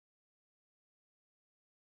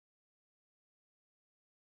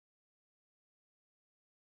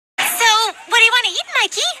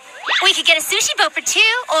Mikey. We could get a sushi boat for 2,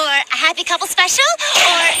 or a happy couple special,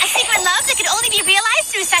 or a secret love that could only be realized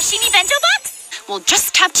through sashimi bento box. We'll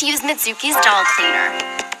just have to use Mitsuki's doll cleaner.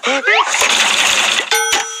 Get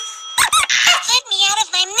me out of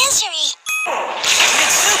my misery.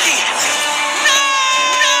 Mitsuki!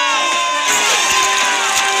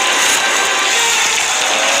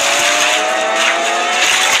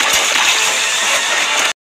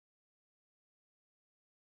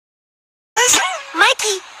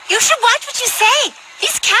 Mikey, you should watch what you say.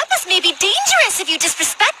 These Kappas may be dangerous if you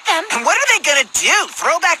disrespect them. And what are they gonna do?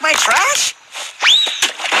 Throw back my trash?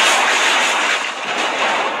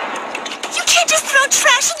 You can't just throw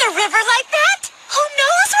trash in the river like that. Who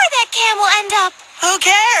knows where that can will end up? Who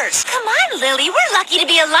cares? Come on, Lily. We're lucky to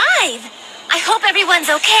be alive. I hope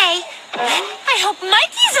everyone's okay. I hope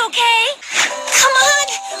Mikey's okay. Come on.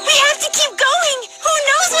 We have to keep going. Who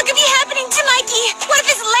knows what could be happening to Mikey? What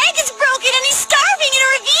if his leg is broken and he's starving in a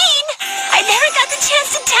ravine? I never got the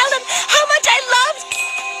chance to tell him how much I loved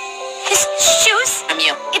his shoes.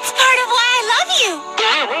 It's part of why I love you.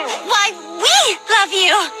 Why we love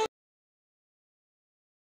you.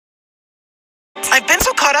 I've been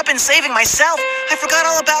so caught up in saving myself, I forgot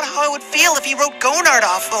all about how I would feel if he wrote Gonard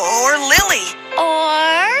off, or Lily.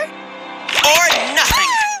 Or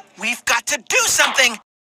nothing. We've got to do something.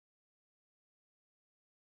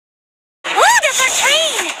 Woo, that's our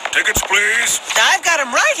train. Tickets, please. I've got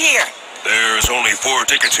him right here. There's only 4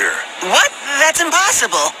 tickets here. What? That's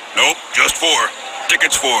impossible. Nope, just 4.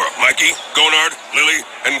 Tickets for Mikey, Gonard, Lily,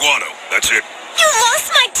 and Guano. That's it. You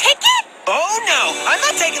lost my ticket? Oh, no. I'm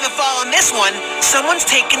not taking the fall on this one. Someone's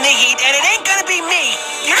taking the heat, and it ain't gonna be me.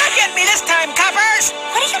 You're not getting me this time, coppers.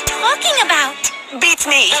 What are you talking about? Beats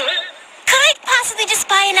me. Could I possibly just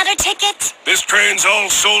buy another ticket? This train's all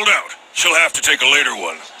sold out. She'll have to take a later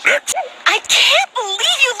one. Next. I can't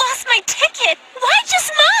believe you lost my ticket. Why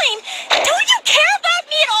just mine? Don't you care about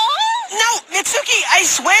me at all? No, Mitsuki, I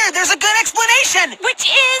swear there's a good explanation. Which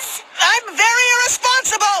is? I'm very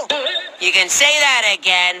irresponsible. You can say that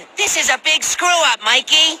again. This is a big screw-up,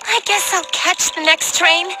 Mikey. I guess I'll catch the next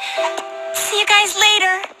train. See you guys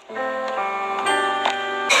later.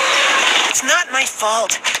 It's not my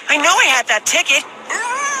fault. I know I had that ticket.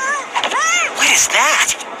 What is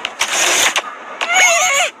that?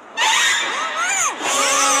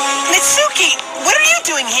 Mitsuki, what are you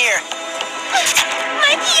doing here?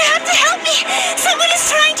 Mikey, you have to help me. Someone is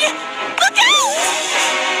trying to... Look out!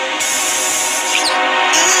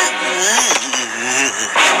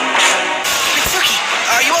 Mitsuki,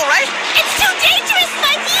 are you all right? It's too dangerous,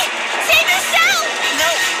 Mikey! Save yourself! No,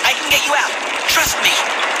 I can get you out. Trust me.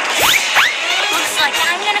 Looks like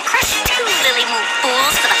I'm gonna crush 2 Lily Move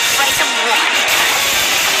fools for the price of 1.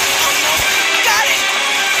 Got it.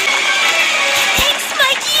 Thanks,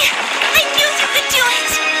 Mikey. I knew you could do it.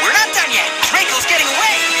 We're not done yet. Draco's getting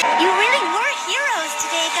away. You really were heroes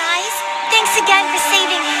today, guys. Thanks again for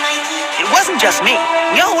saving me, Mikey. It wasn't just me.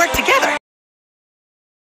 We all worked together.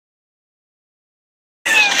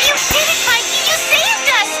 You did it, Mikey. You saved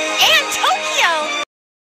us. And Tokyo.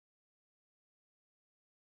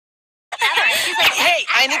 Hey,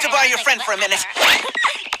 I need to borrow your friend for a minute.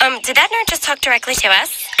 Did that nerd just talk directly to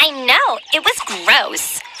us? I know. It was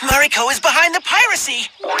gross. Mariko is behind the piracy.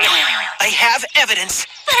 I have evidence.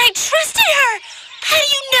 But I trusted her. How do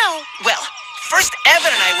you know? Well, first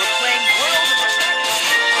Evan and I were playing World of...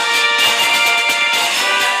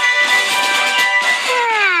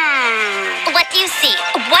 What do you see?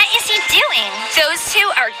 What is he doing? Those 2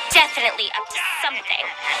 are definitely up to something.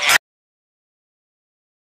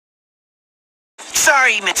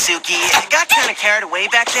 Sorry, Mitsuki. I got kind of carried away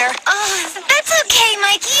back there. Oh, that's okay,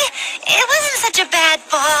 Mikey. It wasn't such a bad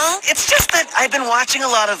fall. It's just that I've been watching a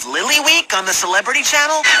lot of Lily Week on the Celebrity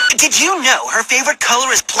Channel. Did you know her favorite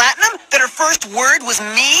color is platinum? That her first word was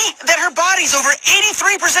me? That her body's over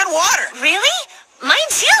 83% water? Really?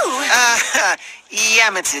 Mine too.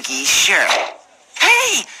 Yeah, Mitsuki, sure.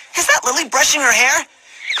 Hey, is that Lily brushing her hair?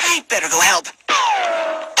 I better go help.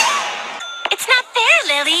 It's not fair,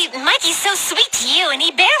 Lily. Mikey's so sweet to you, and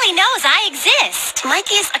he barely knows I exist.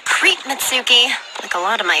 Mikey's a creep, Mitsuki. Like a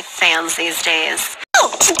lot of my fans these days.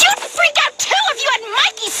 Oh, you'd freak out too if you had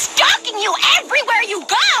Mikey stalking you everywhere you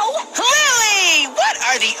go. Lily, what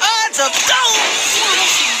are the odds of... I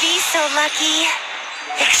should be so lucky.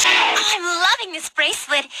 I'm loving this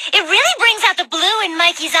bracelet. It really brings out the blue in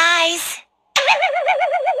Mikey's eyes.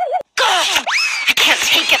 Ugh, I can't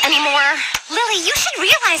take it anymore. Lily, you should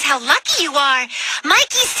realize how lucky you are.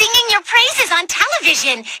 Mikey's singing your praises on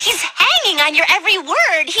television. He's hanging on your every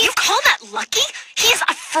word. You call that lucky? He's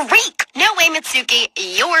a freak. No way, Mitsuki.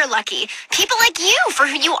 You're lucky. People like you for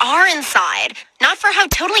who you are inside, not for how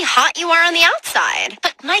totally hot you are on the outside.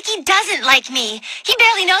 But Mikey doesn't like me. He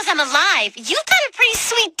barely knows I'm alive. You've got a pretty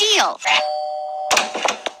sweet deal.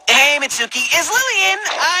 Hey, Mitsuki, is Lily in?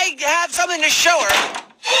 I have something to show her.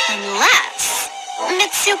 Unless...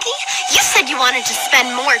 Mitsuki, you said you wanted to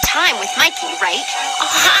spend more time with Mikey, right?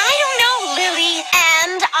 I don't know, Lily.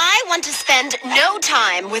 And I want to spend no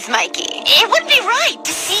time with Mikey. It wouldn't be right.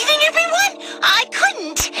 Deceiving everyone? I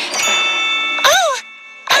couldn't. Oh,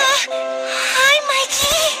 hi,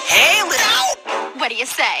 Mikey. Hey, Lily. What do you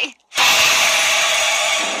say?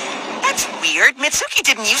 That's weird. Mitsuki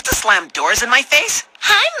didn't used to slam doors in my face.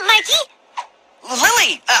 Hi, Mikey.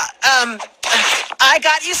 Lily, I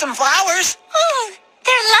got you some flowers. Oh,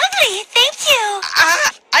 they're lovely. Thank you.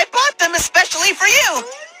 I bought them especially for you.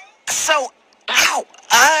 So,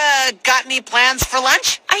 got any plans for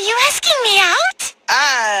lunch? Are you asking me out?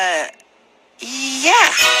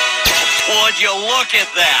 Yeah. Would you look at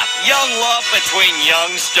that? Young love between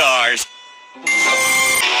young stars.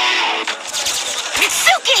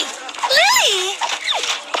 Mitsuki! Lily!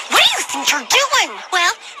 What do you think you're doing?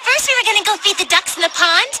 Well, first we were gonna go feed the ducks in the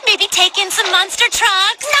pond, maybe take in some monster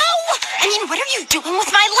trucks. No! I mean, what are you doing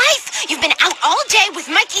with my life? You've been out all day with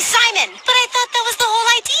Mikey Simon. But I thought that was the whole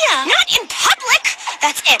idea. Not in public!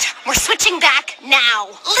 That's it. We're switching back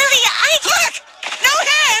now. Lily, Look! No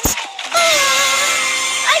hands!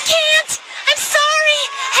 I can't! I'm sorry!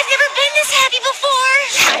 I've never been this happy before!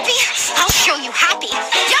 Happy? I'll show you happy.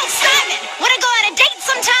 Yo, Simon! Wanna go on a date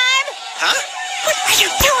sometime? Huh? What are you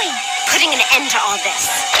doing? Putting an end to all this.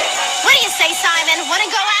 What do you say, Simon? Wanna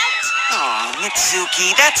go out? Oh,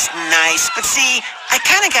 Mitsuki, that's nice. But see, I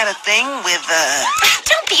kind of got a thing with,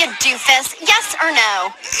 Don't be a doofus. Yes or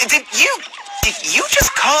no? Did you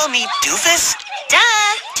just call me doofus? Duh.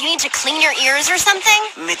 Do you need to clean your ears or something?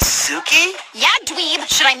 Mitsuki? Yeah, dweeb.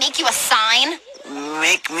 Should I make you a sign?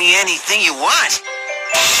 Make me anything you want.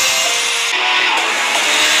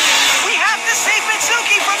 We have to save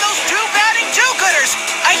Mitsuki from those two batting do-gooders.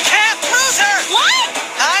 I can't lose her. What?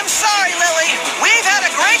 I'm sorry, Lily. We've had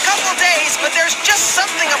a great couple days, but there's just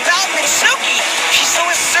something about Mitsuki. She's so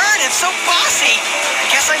assertive, so bossy. I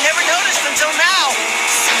guess I never noticed until now.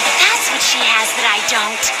 So that's what she has that I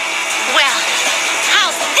don't. Well,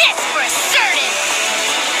 how's this for assertive?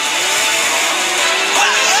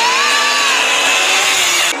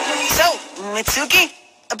 So, Mitsuki,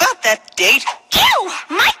 about that date. Ew!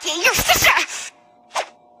 Mikey, your sister!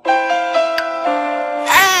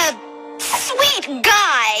 Sweet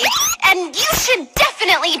guy. And you should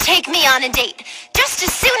definitely take me on a date. Just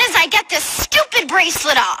as soon as I get this stupid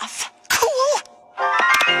bracelet off. Cool.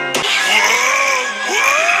 Mikey!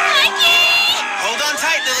 Hold on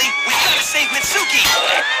tight, Lily. We've got to save Mitsuki.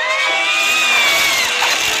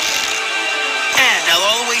 And I'll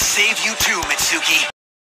always save you too, Mitsuki.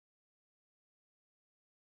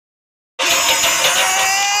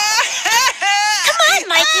 Come on,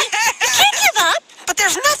 Mikey. You can't give up. But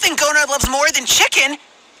there's nothing Gonard loves more than chicken.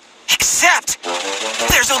 Except,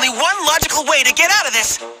 there's only one logical way to get out of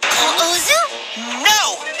this. Call Ozu?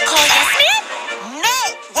 No! Call Yasmin? No!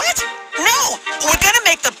 What? No! We're gonna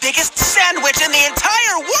make the biggest sandwich in the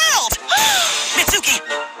entire world! Mitsuki,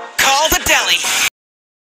 call the deli.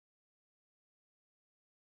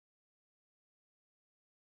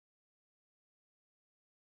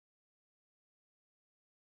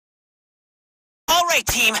 All right,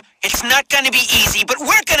 team. It's not gonna be easy, but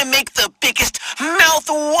we're gonna make the biggest,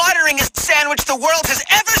 mouth-wateringest sandwich the world has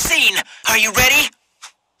ever seen. Are you ready?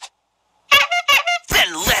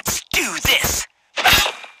 Then let's do this.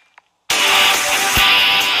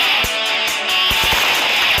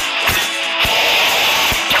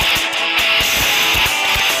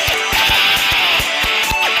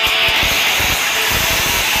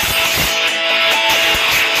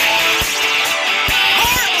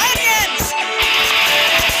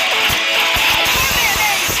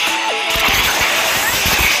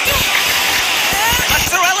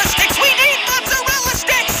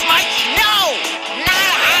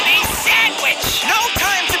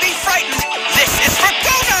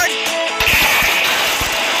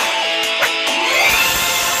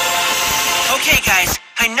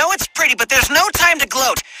 But there's no time to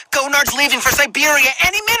gloat. Gonard's leaving for Siberia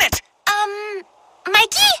any minute.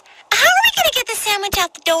 Mikey, how are we gonna get the sandwich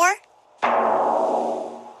out the door?